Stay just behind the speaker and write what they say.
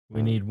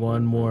We need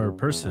one more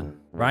person.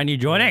 Ryan, you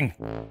joining?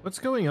 What's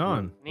going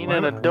on? Need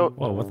an adult.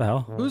 Whoa, what the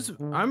hell?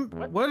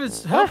 What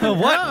is happening?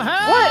 What?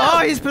 Help! Oh,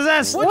 he's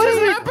possessed. What just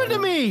happened to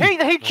me?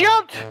 He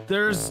jumped.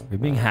 You're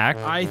being hacked.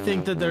 I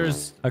think that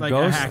there's A like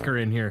ghost? a hacker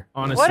in here,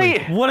 honestly. What are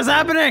you? What is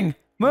happening?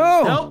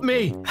 Move! Help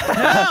me!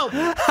 Help!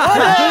 Look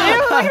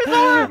at his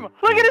arm!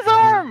 Look at his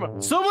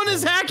arm! Someone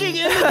is hacking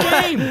in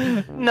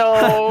the game!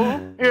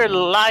 No, you're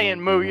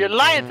lying, Moo. You're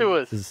lying to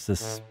us. This is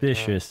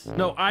suspicious.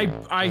 No,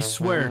 I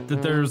swear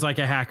that there's like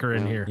a hacker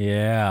in here.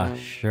 Yeah,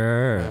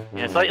 sure.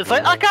 Yeah, it's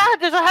like, oh God,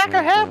 there's a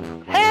hacker.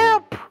 Help!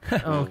 Help!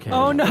 Okay.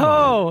 Oh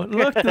no!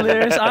 Look,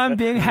 Delirious, I'm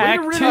being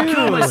hacked Way to too.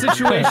 ridicule my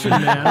situation,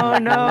 man. Oh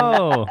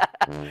no!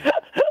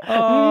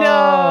 Oh.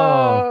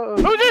 No!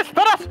 Who's this?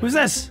 Vanos! Who's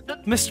this?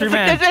 Mystery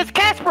man. It's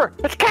Casper!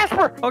 It's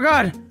Casper! Oh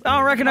god! I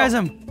don't recognize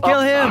him.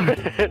 Kill him!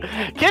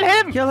 Kill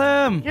him! Kill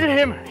him! Kill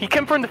him! He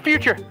come from the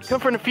future. Come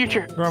from the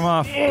future. Throw him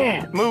off.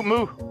 Yeah.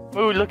 Moo.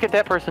 Look at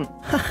that person.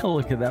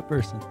 Look at that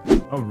person.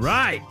 All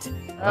right.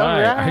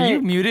 Are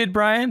you muted,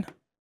 Brian?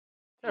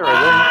 There we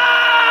go.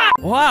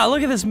 Wow!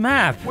 Look at this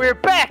map. We're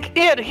back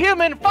in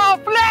human fall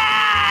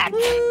flat!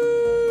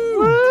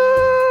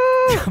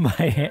 Woo! My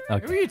hand. Who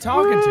Okay. are you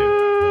talking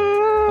to?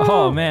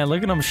 Oh man,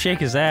 look at him shake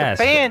his ass.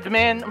 All Fans,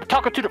 man. I'm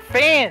talking to the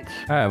fans.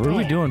 right, what are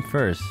we doing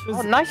first?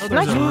 Oh, nice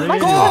there's a radio.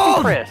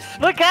 button press.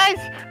 Look, guys.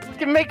 We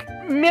can make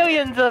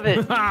millions of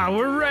it.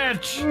 We're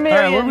rich. All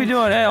right, what are we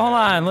doing? Hey, hold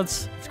on.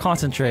 Let's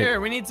concentrate.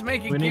 Here, we need to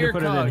make a We need gear to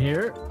put it cog. in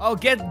here. Oh,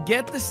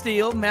 get the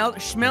steel,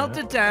 smelt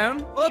it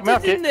down, put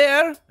Smelt it in it.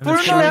 there, And put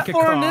it's it gonna on make a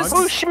furnace, cog.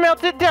 Who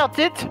smelt it, dealt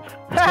it?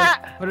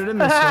 Put it in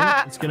this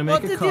one. It's gonna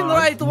make put a it cog. in the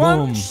right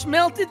one, Boom.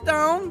 smelt it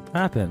down. What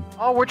happened?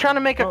 Oh, we're trying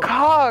to make a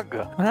cog.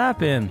 What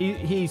happened?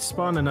 He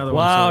spawned another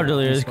Wow, one. so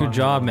Delirious, he good spawned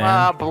job,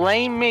 another man.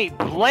 Blame me.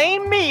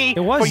 Blame me It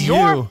was for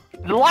your you.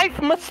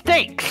 life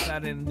mistakes.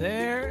 That in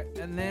there,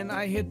 and then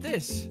I hit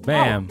this.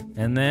 Bam.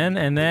 And then,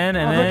 Oh, look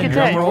at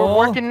drum that. roll.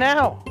 We're working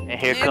now. And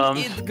here And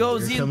comes. it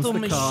goes Here comes into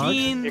the cog.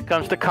 machine. Here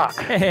comes the cock.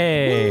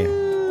 Hey.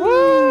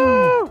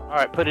 Woo! All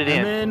right, put it And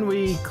in. then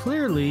we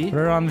clearly Put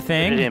it on the Put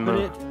thing. it in, put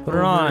Moo. it Put it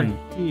over on.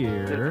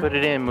 here. Put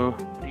it in, Moo.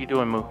 What are you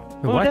doing, Moo?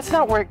 Moo, What? that's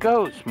not where it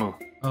goes, Moo.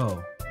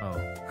 Oh.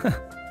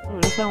 Moo,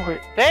 that's not where.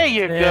 There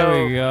you go.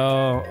 There we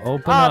go.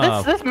 Open Oh,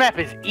 up. this map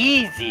is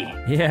easy.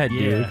 Yeah,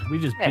 dude. Yeah, we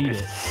just Map beat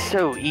is it.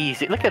 so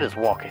easy. Look at us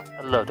walking.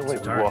 I love the way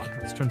It's we dark. walk.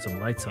 Let's turn some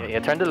lights on. Yeah,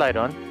 turn the light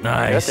on.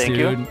 Nice, thank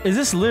dude. you. Is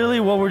this literally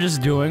what we're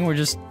just doing? We're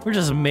just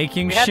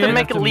making We have shit. to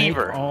make a To make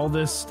lever. all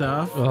this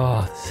stuff.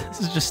 Oh, this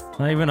is just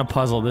not even a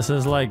puzzle. This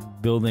is like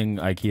building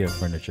IKEA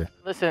furniture.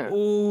 Listen,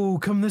 Oh,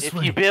 come this if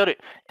way. you build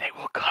it, they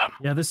will come.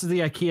 Yeah, this is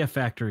the IKEA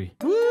factory.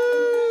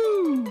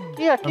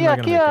 Kia, I'm Kia, not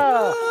gonna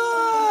Kia.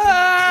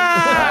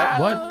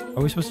 What?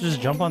 Are we supposed to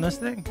just jump on this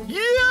thing? Yeah,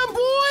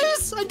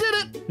 boys! I did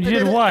it! You I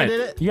did it, what? I did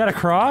it. You got a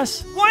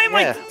cross? Why am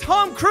Yeah. I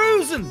Tom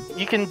Cruising?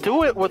 You can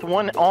do it with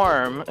one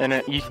arm, and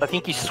I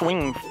think you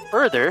swing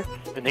further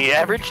than the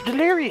average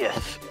Delirious.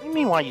 What do you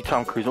mean, why you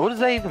Tom Cruise? What does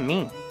that even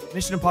mean?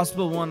 Mission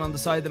Impossible 1 on the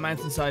side of the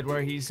mountainside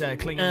where he's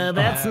clinging.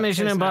 That's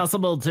Mission face mask.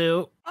 Impossible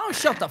 2. Oh,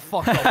 shut the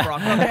fuck up,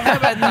 Brock. Okay, how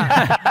about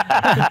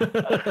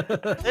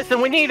that?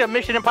 Listen, we need a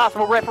Mission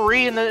Impossible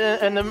referee in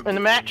the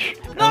match.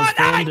 That was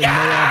filmed in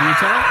Moab,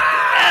 Utah.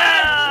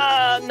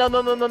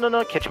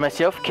 No. Catch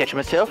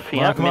myself.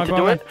 Yeah, come meant on, to do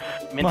come it.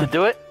 Meant to on.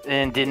 do it,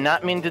 and did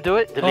not mean to do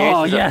it. Delirious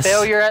Oh, is yes. a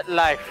failure at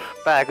life.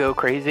 If I go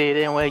crazy,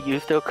 then will you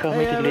still call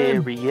me Hey, Evan.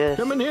 Delirious?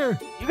 Come in here.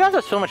 You guys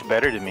are so much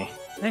better than me.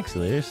 Thanks,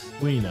 Delirious.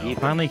 We know. You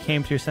finally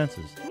came to your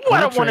senses.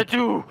 What I want to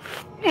do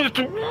is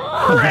to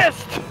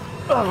rest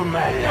of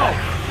my life.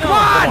 Come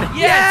on!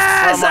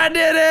 Yes, Come on. I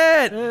did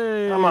it!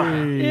 Hey. Come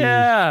on.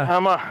 Yeah.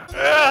 Come on.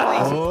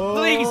 Oh.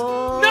 Please.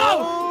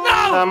 No!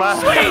 Come on.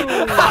 Sweet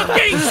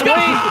fucking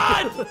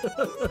God!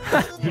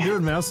 You're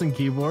doing mouse and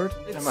keyboard?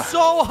 It's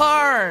so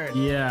hard.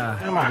 Yeah,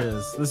 Come on. it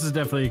is. This is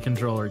definitely a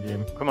controller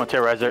game. Come on,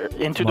 Terrorizer.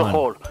 Into Come the on.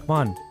 hole. Come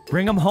on.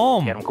 Bring him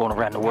home. Get him going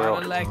around the Gotta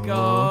world. let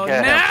go.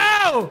 Okay.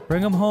 Now!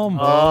 Bring him home.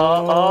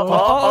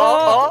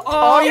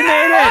 Oh, you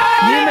made it!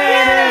 You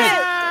made it!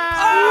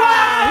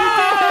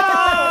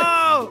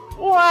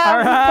 Wow. All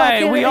right,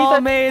 fucking we piece all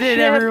of made it, shit.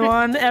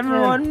 everyone.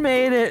 Everyone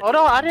made it. Hold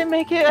on, I didn't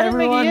make it. I didn't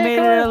Everyone make made it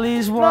it yet. at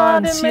least No, I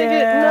once. didn't make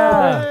it.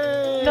 Yeah.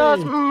 No,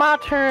 it's my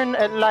turn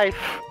at life.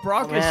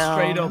 Brock is Around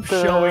straight up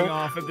the showing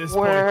off at this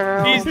point.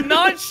 world. He's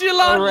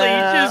nonchalantly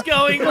Around just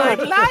going like,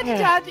 the la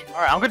da da.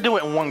 All right, I'm gonna do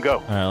it in one go.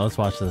 All right, let's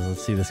watch this.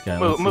 Let's see this guy.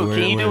 Moo, Let's see Moo, where-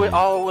 can you where do is it he?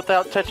 all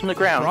without touching the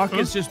ground? Brock Hmm?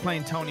 is just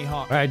playing Tony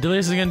Hawk. All right,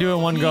 Delirious is gonna do it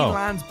in one He go.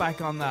 lands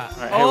back on that. All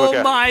right, here we Oh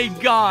go. my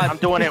God! I'm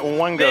doing it in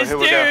one go. This Here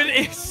we go. dude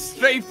is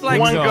straight flex.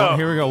 One Go. go.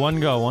 Here we go. One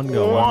go. One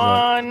go. One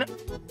One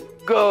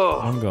go. go.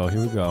 One go.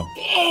 Here we go.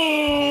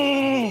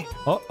 Eh,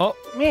 Oh.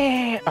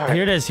 meh. All right.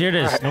 Here it is. Here it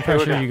is. All right, No here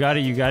we pressure. go. You got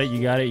it. You got it.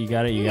 You got it. You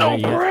got it. You got No it.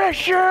 Yeah.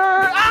 pressure!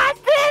 I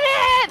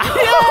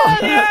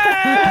did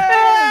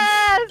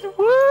it! Yes!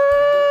 Woo!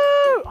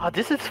 Oh,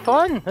 this is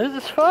fun.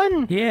 This is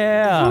fun.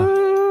 Yeah.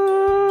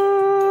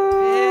 Woo!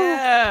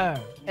 Yeah.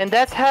 And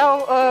that's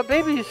how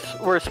babies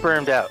were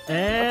spermed out.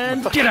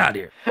 And Get out of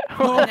here.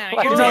 Now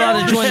You're not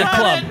allowed to join the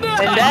club.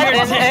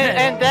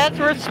 And that's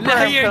where Now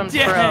sperm you're comes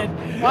dead. from.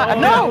 That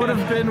No! would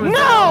have been No!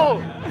 without.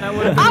 That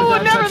would have been I will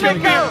without never touching let the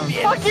go! ground.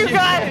 Fuck you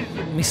guys!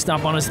 Let me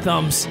stomp on his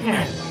thumbs.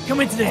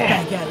 Come into this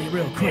back alley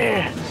real quick.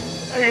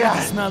 Yeah.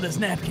 Smell this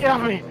napkin. Get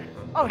off me!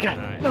 Oh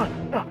god!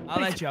 No! I'll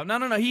let you out.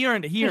 No. He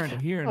earned it. He earned it.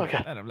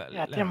 Okay. Let him.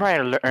 Yeah, damn right I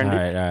earned All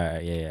it.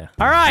 right, yeah.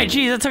 All right,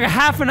 geez, that took a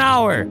half an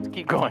hour.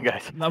 Keep going,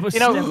 guys. That was You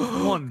know-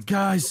 step 1.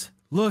 Guys,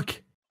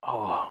 look.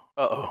 Oh.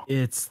 Uh-oh.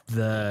 It's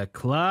the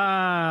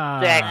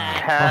clock.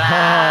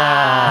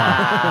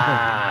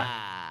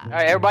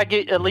 Alright, everybody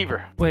get a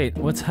lever. Wait,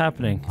 what's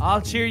happening?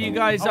 I'll cheer you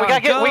guys We on.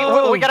 gotta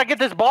get we gotta get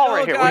this ball Go,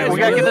 right here. guys, We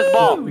gotta get this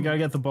ball. We gotta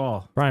get the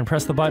ball. Brian,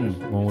 press the button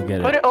when we'll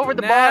get Put it. it over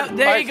the Now, bar.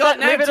 there you go.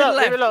 Now Leave to it the up.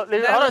 Leave left. it up.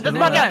 Leave it Now Hold on. to This the is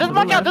my left. count. This is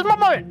my count. This is my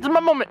moment. This is my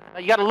moment.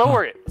 You gotta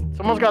lower it.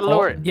 Someone's gotta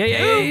lower it.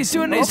 Yeah, he's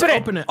doing it.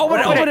 Open it. Open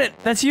it. Open it.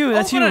 That's you,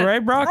 Open it.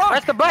 right, Brock?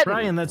 Press the button.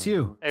 Brian, that's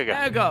you. There you go.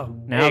 There you go.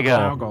 There you go.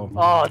 Now go.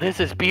 Oh, this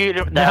is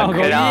beautiful. Now go.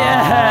 Okay.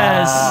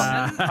 Yes.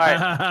 All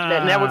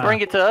right. Now we bring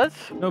it to us.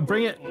 No,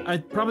 bring it.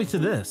 Probably to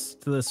this,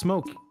 to the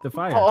smoke, the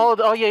fire.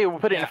 Oh yeah. We'll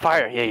put it in the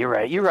fire. Yeah, you're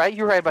right. You're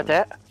right about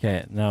that.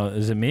 Okay, now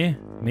is it me?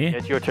 Me?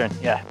 It's your turn.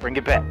 Yeah, bring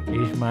it back.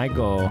 Here's my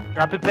goal.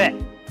 Drop it back.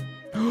 Drop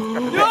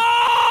it back.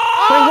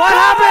 Wait, what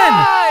happened?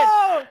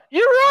 Oh,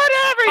 you ruined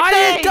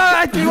everything.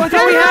 I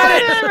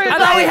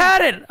thought we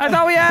had it. I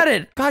thought we had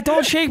it. God,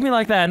 don't shake me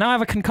like that. Now I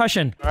have a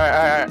concussion. All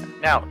right.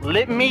 Now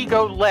let me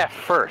go left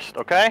first,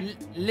 okay?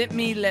 Let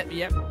me. Yep.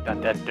 Dun.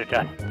 All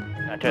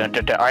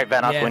right,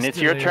 Vanoss, Yes, when it's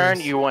your turn,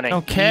 Delirious. you want to ease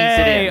it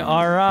Okay, in.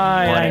 all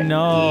right, You wanna I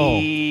know.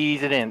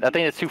 Ease it in. I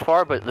think it's too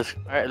far, but let's.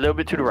 All right, a little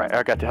bit to the right.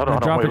 I got that. Hold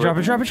on. Drop it.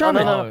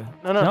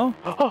 No. No?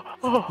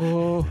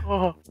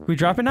 Oh. We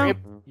drop it now?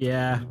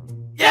 Yeah.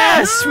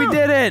 Yes, we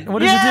did it. What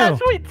does Yes, it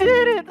do? we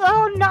did it.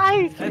 Oh,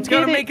 nice. It's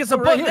gonna make us a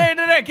book.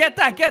 There. Get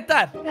that.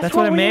 That's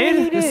what it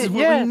made? This is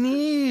what we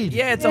need.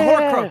 Yeah, it's a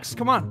Horcrux.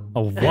 Come on.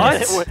 A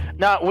what?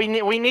 No, we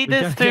need We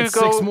this gotta to get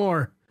go. 6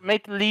 more.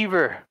 Make the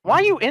lever. Why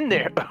are you in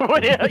there?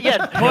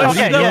 Yes. Push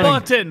Okay, the yes.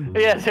 button.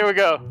 Yes, here we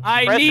go.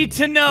 I need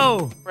to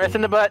know.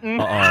 Pressing the button.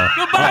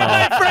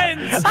 Goodbye, my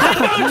friends. I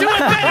go to a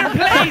better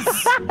place.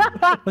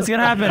 What's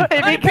gonna happen?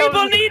 It My becomes-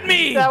 people need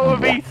me. That would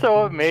be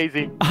so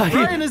amazing.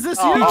 Brian, is this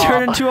Oh, you? He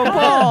turned into a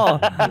ball.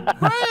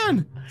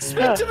 Brian,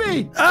 speak to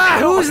me. Ah,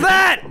 who's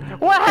that?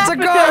 What It's a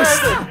happened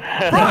ghost.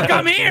 Brock,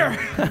 I'm here.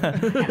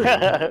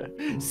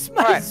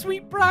 All right.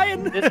 Sweet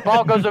Brian. This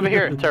ball goes over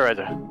here,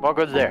 Teresa. Ball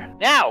goes there.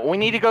 Now we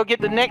need to go get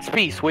the next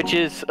piece, which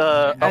is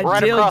right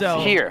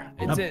across here.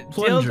 It's A a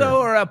plunger. dildo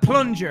or a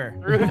plunger.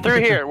 Through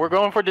here. We're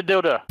going for the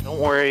dildo. Don't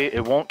worry,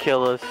 it won't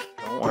kill us.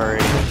 Don't worry.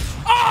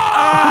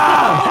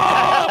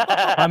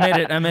 I made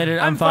it.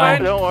 I'm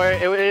fine. Don't worry.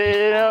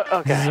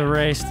 Okay. This is a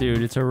race,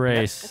 dude. It's a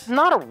race. It's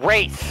not a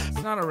race.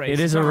 It's not a race. It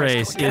is a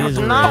race. It is It's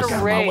a not race.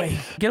 a race.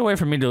 Get away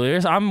from me,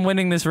 Delirious. I'm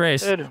winning this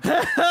race. You're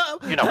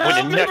not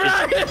winning nothing.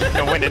 You're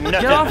not winning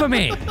nothing. Get off of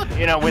me.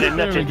 You're not winning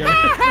There we nothing. go.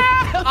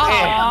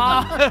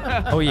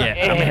 Aw. Oh yeah,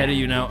 I'm ahead of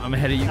you now. I'm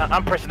ahead of you.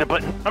 I'm pressing the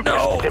button. I'm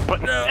pressing the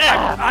button.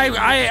 I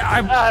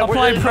We're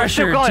applied still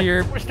pressure going. to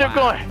your. We're still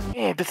going.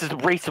 Yeah, this is the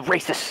race of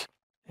racists.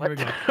 Here we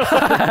go.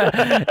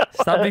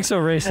 Stop being so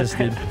racist,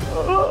 dude.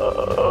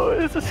 Oh,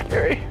 this is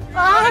scary.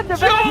 Run.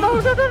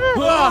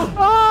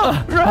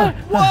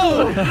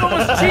 Whoa! You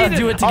almost cheated.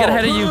 Do it to get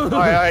ahead of you. All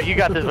right, you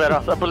got this,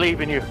 Vanoss. I believe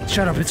in you.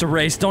 Shut up, it's a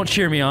race. Don't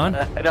cheer me on.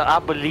 I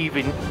believe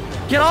in.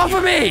 Get off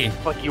of me!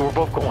 Fuck you. We're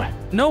both going.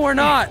 No, we're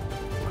not.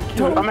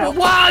 Dude, I'm out.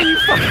 Wow, you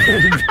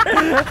fucking.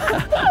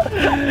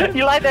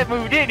 You like that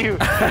move, didn't you?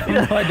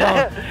 No, I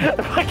don't.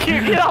 Fuck you.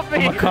 Get off me.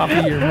 I'm gonna copy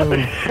your move.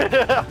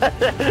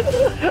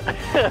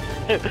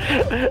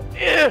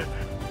 Yeah.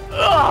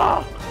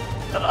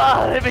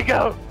 There we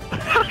go. I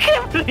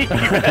can't believe you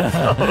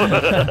asshole.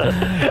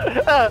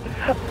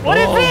 What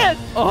is this?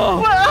 Oh.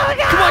 What? Oh,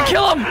 God. Come on,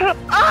 kill him!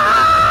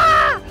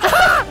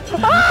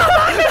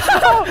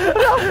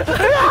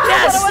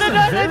 Yes!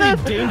 Very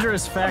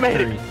dangerous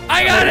factory.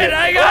 I got it!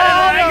 I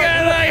got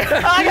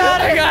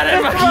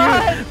it! Fuck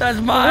you! That's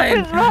mine!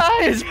 It's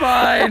mine. It's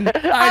mine!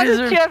 I I'm the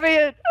deserve.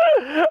 champion.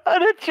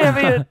 I'm the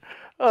champion.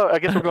 Oh, I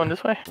guess we're going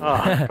this way. Oh,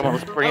 come on,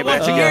 let's bring I it want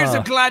back. some years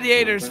of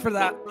gladiators for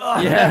that.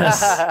 Ugh.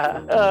 Yes.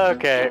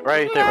 Okay,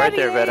 right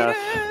there, Vanoss.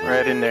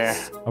 Right in there.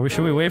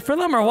 Should we wait for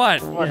them or what?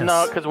 Well,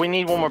 no, because we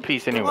need one more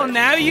piece anyway. Well,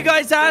 now you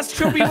guys asked,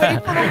 should we wait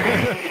for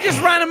them? You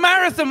just ran a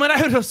marathon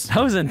without us.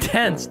 That was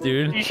intense,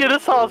 dude. You should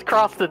have saw us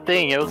cross the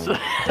thing. It was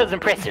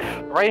impressive.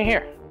 Right in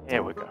here.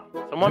 There we go.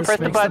 Someone This press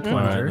the makes the button.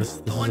 plunger. Alright, this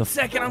is 1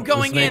 second, I'm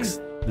going in. This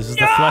is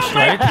the No, my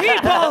flashlight.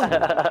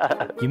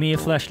 people! Give me a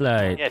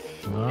flashlight. Yes.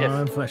 Come Yes.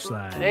 on,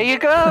 flashlight. There you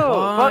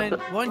go.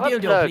 One Butt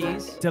dildo, plug.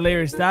 please.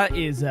 Delirious, that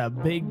is a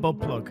big butt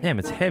plug. Damn,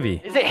 it's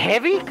heavy. Is it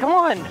heavy? Come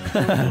on.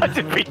 I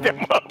just beat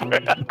them up. He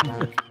said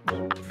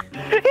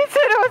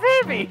it was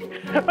heavy.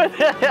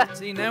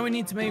 See, now we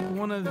need to make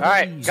one of these. All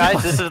right,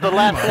 guys, this is the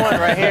last one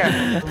right here.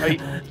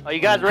 Are you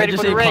guys ready I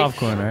just for the ate race?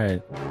 popcorn,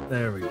 alright.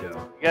 There we go.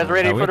 You guys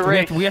ready for the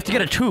race? We have to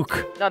get a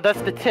chook. No,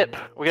 that's the tip.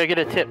 We gotta get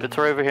a tip. It's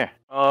right over here.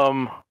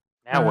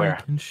 Now where?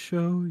 I can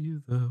show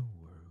you the world.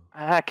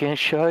 I can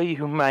show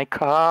you my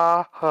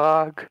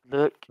cog.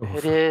 Look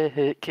at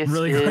it, kiss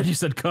Really it glad you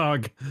said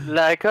cog.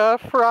 like a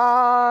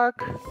frog.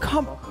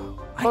 Come.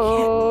 I can't.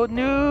 Oh,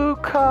 new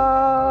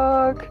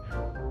cog.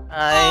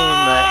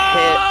 I'm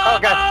ahead. Oh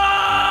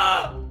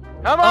God!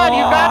 Come on,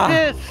 you got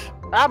this.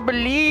 I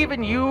believe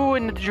in you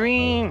and the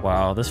dream.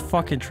 Wow, this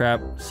fucking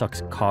trap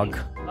sucks cog.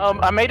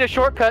 I made a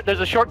shortcut. There's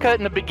a shortcut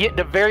in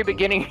the very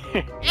beginning.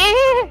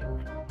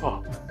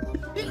 Oh.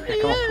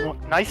 Come on.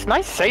 Nice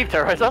save,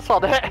 Terrorize. I saw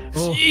that.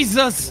 Oh.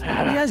 Jesus.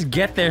 How do you guys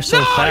get there so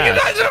No, fast? you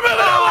guys are moving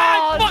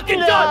away. I'm fucking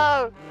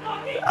done.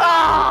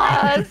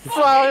 Ah, it's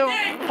so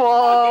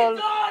fun.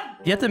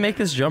 You have to make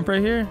this jump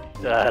right here?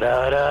 Da,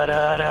 da, da,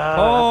 da, da.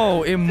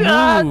 Oh, it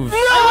moves.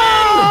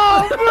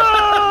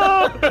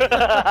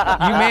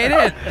 You made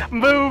it.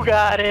 Moo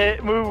got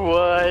it. Moo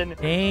won.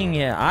 Dang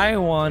it, I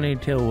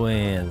wanted to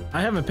win.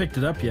 I haven't picked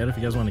it up yet. If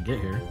you guys want to get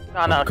here.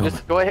 No, come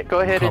just go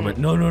ahead and.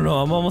 No,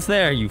 I'm almost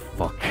there, you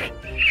fuck.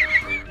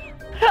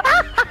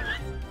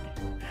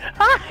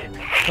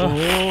 Oh,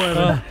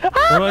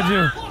 What do I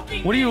do?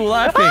 What are you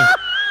laughing?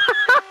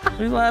 What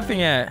are you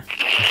laughing at?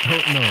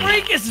 don't know.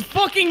 Freak is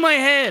fucking my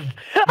head.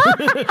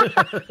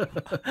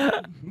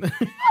 I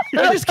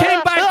just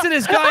came back to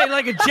this guy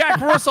like a Jack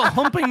Russell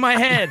humping my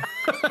head.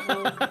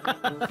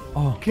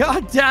 Oh.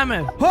 God damn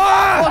it.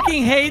 I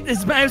fucking hate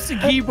this mouse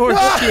and keyboard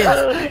shit.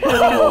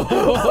 Where are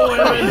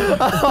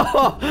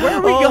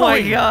we going? Oh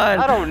my god.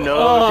 I don't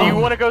know. Do you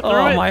want to go through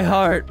it? Oh, my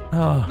heart.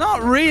 Oh.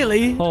 Not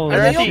really. Holy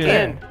They're at shit. the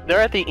end.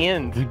 They're at the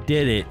end. We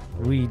did it.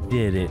 We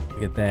did it.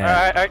 Look at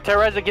that. All right,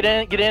 Terrorizer,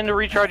 get in to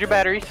recharge your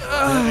batteries.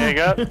 There you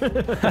go.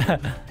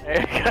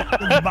 There you go.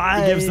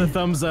 He gives the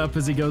thumbs up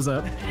as he goes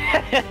up.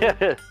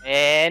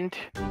 And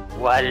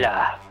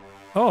voila.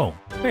 Oh,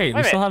 wait, we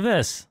a still minute. have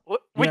this.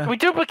 We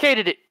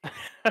duplicated it.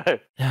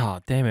 Oh,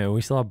 damn it. We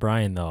still have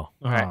Brian, though.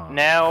 All right,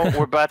 now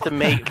we're about to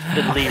make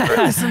the lever.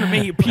 Listen to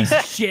me, you piece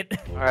of shit.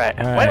 All right.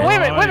 All right. Wait a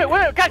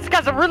minute.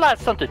 Guys, I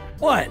realized something.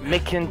 What?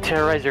 Making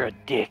Terrorizer a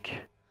dick.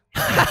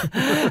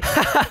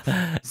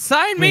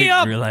 Sign me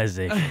up.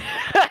 Realizing.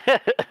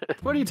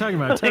 What are you talking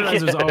about?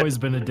 Terrorizer's always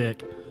been a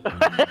dick.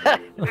 I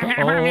All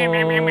right.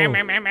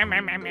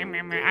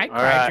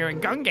 cried during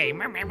gun game.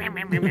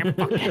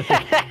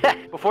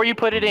 Before you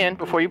put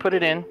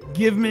it in.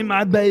 Give me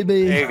my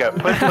baby. There you go.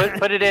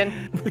 Put it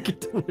in. Look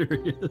at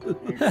Delirious.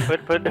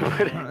 Put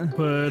it.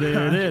 Put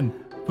it in.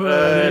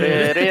 Put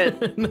it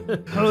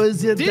in. Who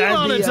is your daddy? I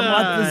want to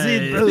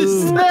see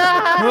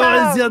Demonetize. Who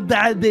is your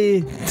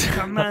daddy?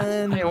 Come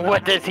on. Hey,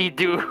 what does he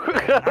do?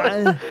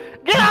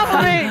 Get off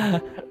of me!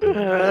 All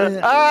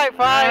right,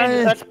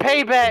 fine. That's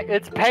payback.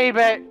 It's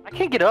payback. I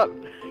can't get up.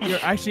 You're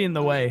actually in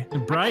the way.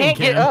 Brian Can't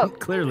get up.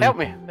 Clearly. Help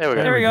me. There we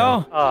go. There we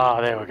go.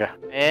 Oh, there we go.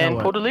 And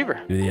Now pull the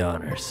lever. Do the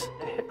honors.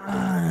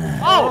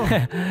 Oh!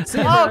 See,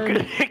 Oh,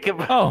 Brian? good.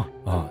 Oh,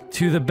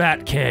 to the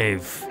bat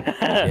cave.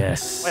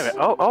 Yes. Wait a minute.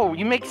 Oh,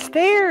 you make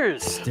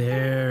stairs.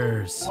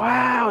 Stairs.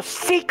 Wow,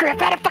 secret.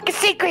 Found a fucking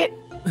secret.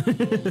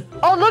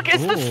 Oh, look,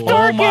 it's the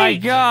Stargate. Oh my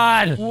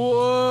god.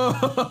 Whoa!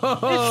 It's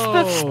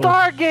the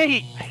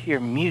Stargate. I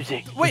hear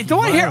music. Wait,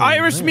 don't I hear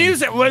Irish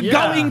music? We're Yeah.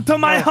 going to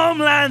my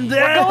homeland.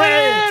 We're going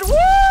in. Woo!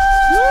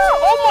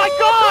 Oh my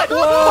god!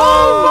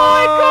 Oh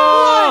my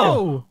god!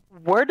 Whoa!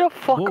 Where the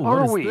fuck Whoa, are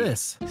what is we?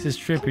 this? This is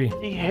trippy.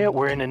 Yeah,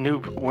 we're in a new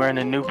planet,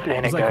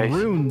 There's like guys.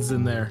 runes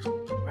in there.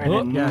 We're in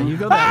a new- Yeah, you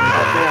go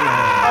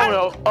that way.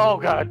 Oh no! Oh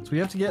god! So we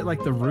have to get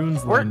like the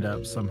runes We're lined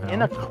up somehow.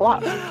 In a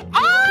clock.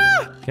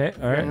 Okay,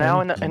 all right.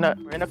 Now in a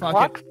Fuck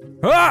clock.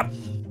 Ah!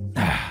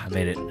 I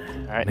made it. All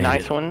right, Made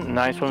nice it. one,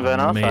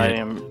 Vanoss. Made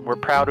it. We're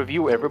proud of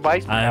you.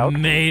 Everybody's I proud.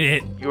 made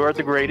it. You are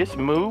the greatest.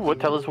 Moo,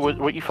 tell us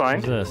what you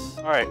find. What's this?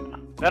 All right,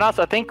 Vanoss,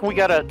 I think we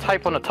gotta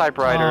type on a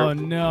typewriter. Oh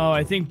no,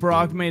 I think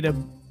Brock made a.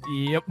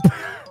 Yep.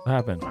 What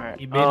happened? All right.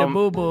 He made a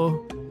boo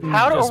boo.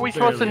 How Just are we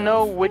supposed to barely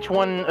know which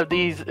one of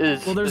these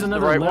is, Well, there's is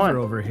another the right lever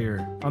one? over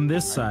here on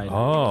this side.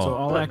 Oh. So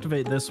I'll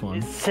activate this one.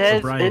 It says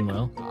so Brian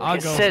will. I'll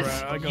it go says for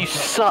it. I'll go you for it.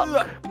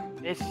 suck.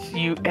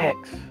 S-U-X.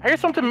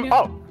 Here's something.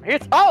 Oh,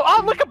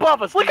 look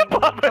above us. Look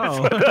above us.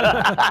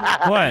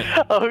 What?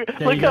 Oh, you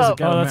look guys up.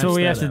 got- Oh, that's what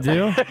we have match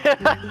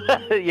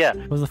to do? Yeah.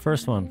 What was the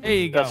first one? There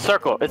you go. A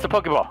circle. It's a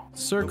Pokeball.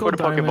 Circle Put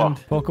a Pokeball.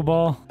 diamond.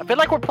 Pokeball? I feel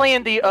like we're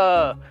playing the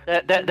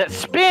that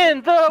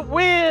spin the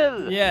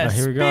wheel. Yes. Oh,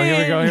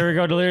 here we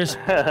go, Delirious.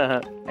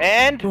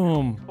 And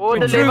Boom. pull the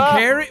With Drew lever.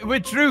 Carey?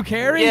 With Drew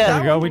Carey? Yeah. There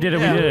we go, we did it,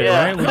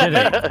 Yeah. right? We did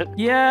it.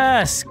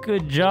 Yes,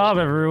 good job,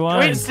 everyone.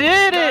 We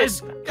did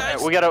it.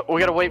 Guys. We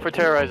gotta wait for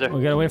Terrorizer.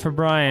 We gotta wait for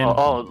Brian.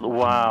 Oh,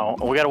 wow.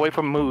 We gotta wait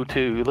for Moo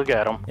too. Look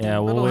at him. Yeah,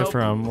 we'll That'll wait help.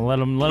 for him. Let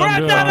him do it.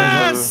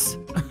 Brothers!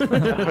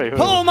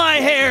 Pull my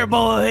hair,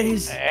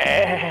 boys.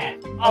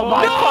 Oh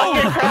my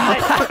fucking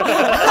Christ!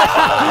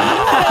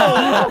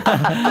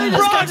 They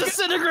just got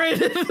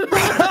disintegrated.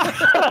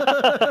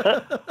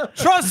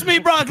 Trust me,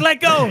 Brock. Let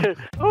go.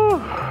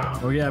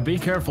 Oh yeah, be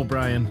careful,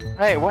 Brian.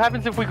 Hey, what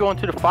happens if we go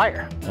into the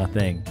fire?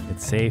 Nothing.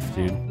 It's safe,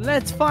 dude.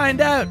 Let's find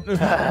out.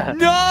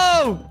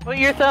 No! Put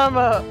your thumb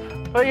up.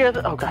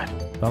 Oh god.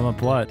 Thumb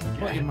up what?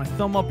 Putting my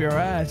thumb up your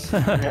ass.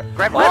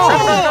 Grab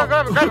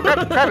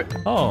it.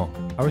 Oh,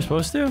 are Are we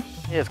supposed to?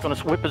 Yeah, it's gonna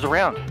whip us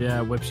around.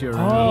 Yeah, whips you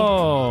around.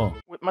 Oh.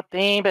 Whip my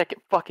thing back at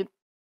fucking.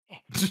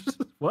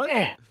 What?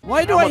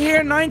 Why do I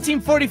hear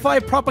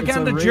 1945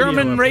 propaganda radio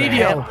German up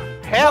radio?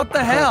 Help! What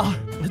the hell?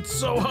 It's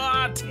so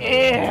hot.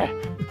 Yeah.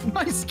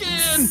 My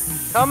skin.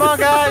 Come on,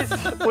 guys.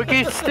 We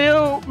can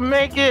still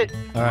make it.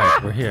 All right,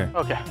 we're here.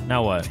 Okay.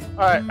 Now what? All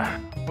right.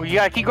 Well, you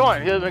gotta keep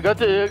going. Go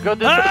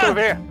to over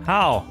here.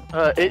 How?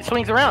 It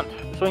swings around.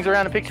 It swings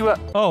around and picks you up.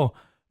 Oh.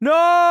 No!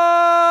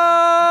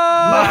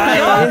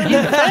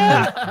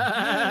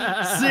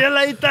 See you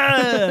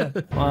later.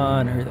 Come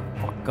on, hurry the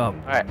fuck up.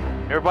 All right.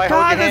 Everybody, hold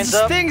God, your there's hands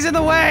up. things in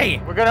the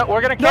way. We're gonna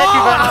catch you,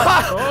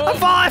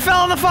 Vanoss. I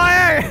fell in the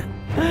fire.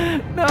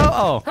 No.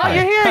 Oh. Oh,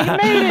 you're here. You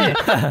made it.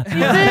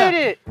 You did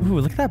it. Ooh,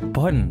 look at that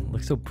button.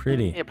 Looks so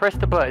pretty. Yeah, press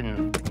the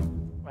button.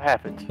 What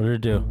happens? What did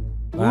it do?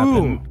 What Ooh.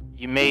 happened?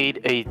 You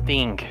made a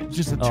thing.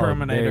 Just a Oh, there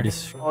Terminator. it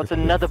is. Oh, it's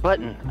another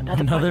button.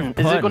 Another button. Is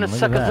it button, gonna look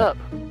suck at us that. up?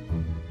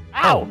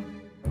 Ow!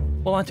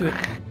 Hold on to it.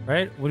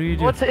 Right? What do you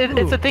do? What's it?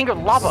 It's a thing of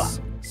lava.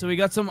 So we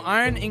got some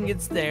iron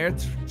ingots there,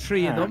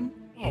 three of them.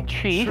 Yeah,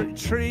 tree.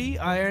 Three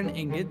iron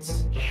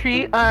ingots.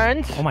 Tree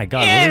irons. Oh my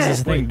god, what is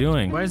this thing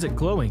doing? Why is it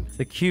glowing? It's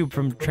the cube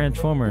from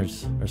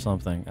Transformers or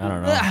something. I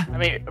don't know. I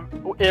mean,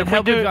 If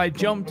the guy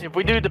jumped. if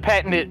we do the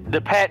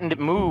patented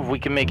move, we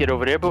can make it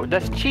over there. But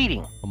that's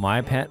cheating.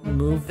 My patent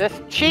move? That's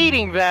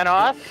cheating,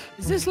 Vanoss.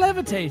 Is this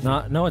levitating?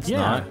 No, it's Yeah.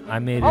 not. I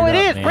made it Oh, it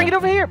up, is. man. Bring it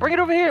over here. Bring it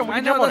over here. We I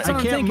can know, jump on that's it.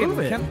 what I'm can't thinking. move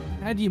it.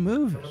 How do you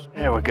move it?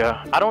 There we go.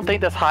 I don't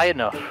think that's high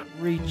enough.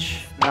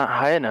 Reach. Not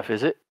high enough,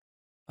 is it?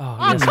 Oh,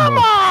 Oh, yes, come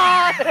no.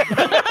 on!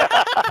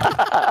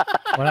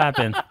 What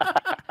happened?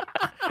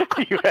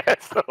 You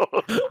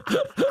asshole.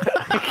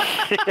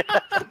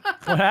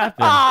 What happened?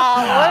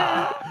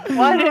 Oh,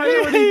 why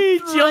did He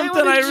jumped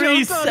and I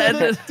reset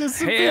it.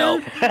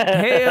 Help!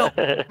 Help!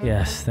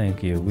 Yes,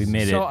 thank you. We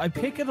made So it. I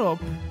pick it up.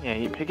 Yeah,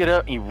 you pick it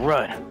up and you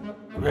run.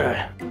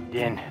 Run.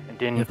 Then,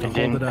 You have to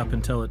hold it up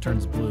until it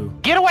turns blue.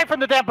 Get away from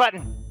the damn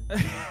button!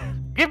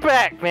 Get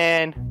back,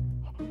 man!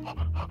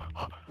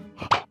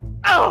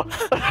 Oh!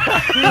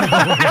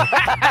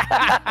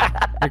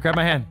 Here, grab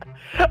my hand.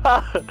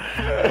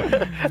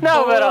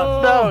 No,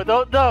 Vanoss,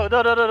 no,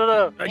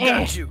 no. I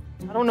got you.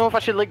 I don't know if I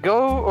should let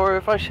go or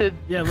if I should.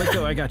 Yeah, let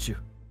go. I got you.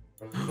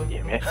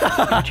 Damn it.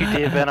 What you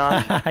did,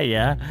 Vanoss.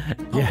 Yeah,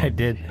 I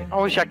did. I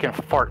wish I could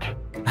fart.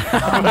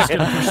 I'm just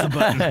gonna push the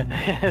button.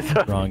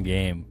 So, Wrong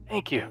game.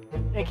 thank you,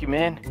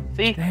 man.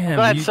 See, Damn, I'm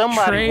glad you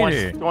somebody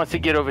traitor. wants to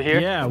get over here.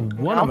 Yeah,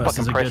 one I'm of us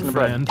is a fucking good pressing the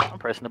friend. button. I'm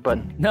pressing the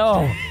button.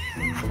 No.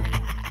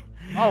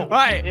 Oh,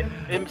 Right.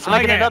 It's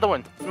making Okay. another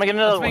one. It's making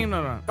another Let's make one.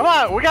 another one. Come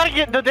on, we gotta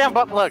get the damn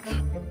butt plugs. We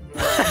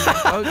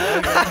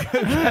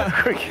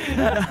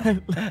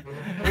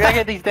gotta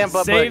get these damn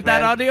butt plugs. Save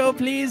that man. audio,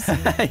 please.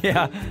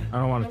 Yeah. I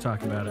don't want to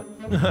talk about it.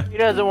 He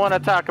doesn't want to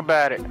talk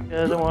about it. He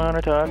doesn't want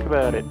to talk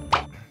about it.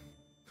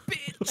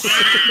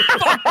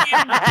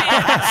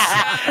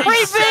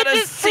 Revenge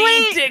is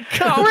sweet.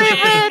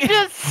 Revenge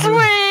is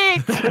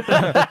sweet.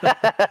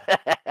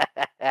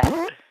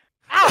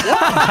 Ow,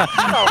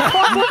 what the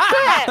fuck was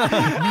that?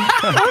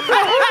 What the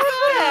hell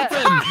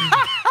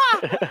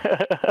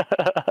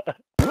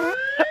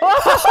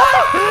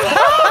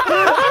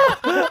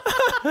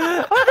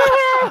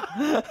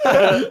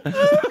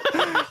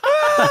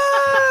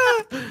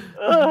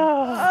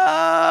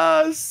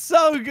Oh,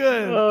 so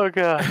good. Oh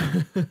god.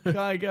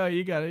 Go.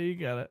 You got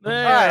it.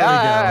 There All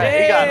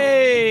right, he got it.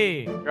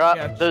 Hey. Drop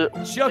Yeah,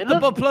 the. Shut it the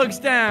look- butt plugs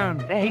down.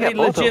 Dang, he They got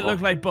both of legit them.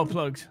 look like butt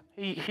plugs.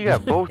 He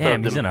got both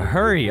Damn, of he's them. in a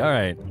hurry. All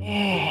right.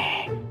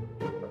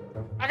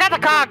 I got the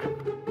cog.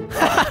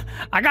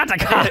 I got the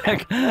cock.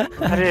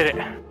 I did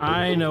it.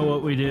 I know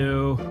what we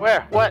do.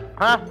 Where? What?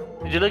 Huh?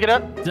 Did you look it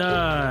up?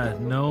 Duh.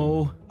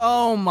 No.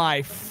 Oh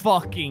my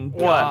fucking What?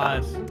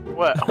 god.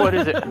 What? What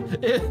is it?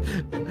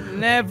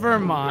 Never I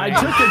mind.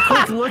 took a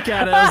quick look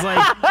at it. I was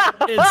like,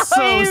 it's Are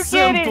so you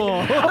kidding? simple.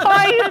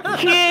 Are you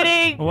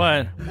kidding?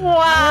 What?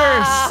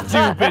 Wow.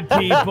 Stupid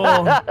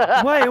people.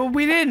 Wait,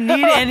 we didn't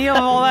need any of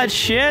all that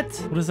shit?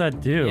 What does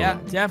that do? Yeah,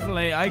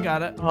 definitely. I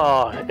got it.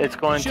 Oh, it's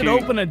going Should to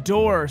open a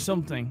door or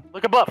something.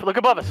 Look above. Look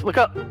above us. Look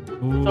up. It's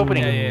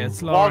opening. Yeah,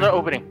 it's Walls lowering. are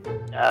opening.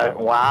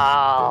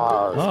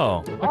 Wow.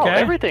 Oh, Oh, okay.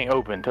 everything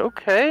opened.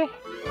 Okay.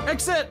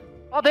 Exit.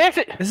 Oh, the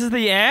exit. This is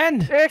the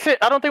end? The exit.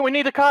 I don't think we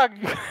need the cog.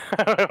 We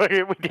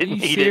didn't you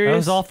need That it.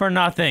 was all for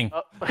nothing.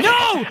 Oh. No!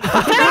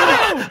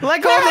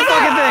 Let go of the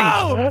fucking thing.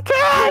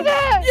 Damn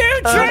it!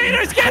 You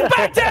traitors, get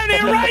back down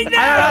here right I don't know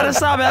now! how to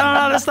stop it. I don't know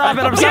how to stop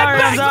it. I'm Get sorry.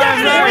 back I'm sorry.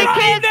 I'm down We here!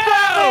 sorry. can't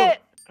stop it.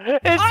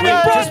 It's I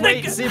not. brought Just the-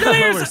 wait. See if it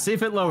Delirious. lowers. See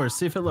if it lowers.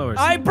 See if it lowers.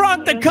 I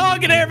brought the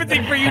cog and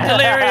everything for you,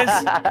 Delirious.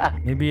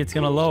 Maybe it's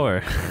gonna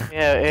lower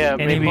Yeah,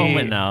 any maybe.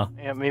 moment now.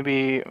 Yeah,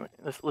 maybe.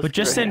 Let's But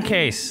just go in ahead.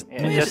 case.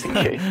 Yeah, just in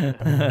case.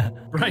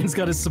 Brian's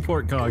got his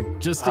support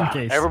cog, just in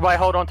case. Everybody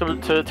hold on to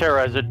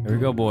terrorizer. Here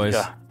we go, boys.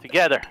 Yeah.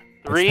 Together.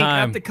 3,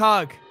 time. Got the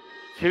cog.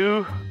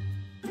 2,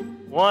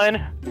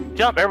 1.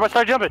 Jump. Everybody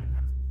start jumping.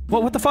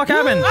 What the fuck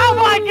happened? Oh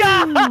my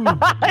god!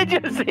 I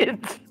just hit.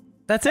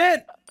 That's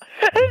it?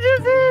 I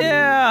just hit.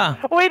 Yeah.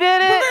 We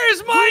did it.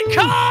 Where's my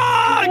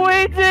cog?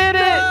 We did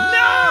it.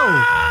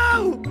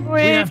 No!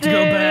 We have to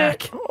go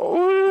back.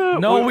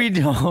 No, we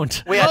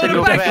don't. We have to Load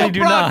go it back back. We up, do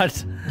Brock.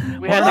 not.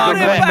 We have We're to not go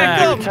going back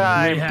back. in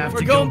time. We have We're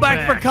to going go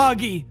back for back.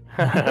 Kagi.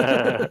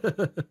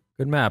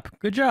 Good map.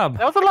 Good job.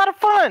 That was a lot of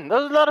fun. That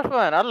was a lot of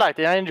fun. I liked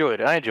it. I enjoyed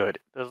it. I enjoyed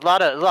it. There's a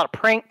lot of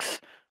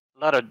pranks,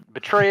 a lot of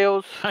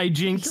betrayals.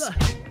 Hijinks.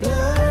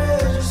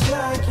 Just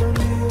like your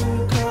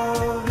new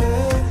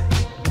Corvette.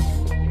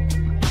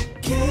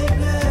 Keep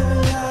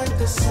living like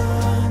the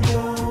sun.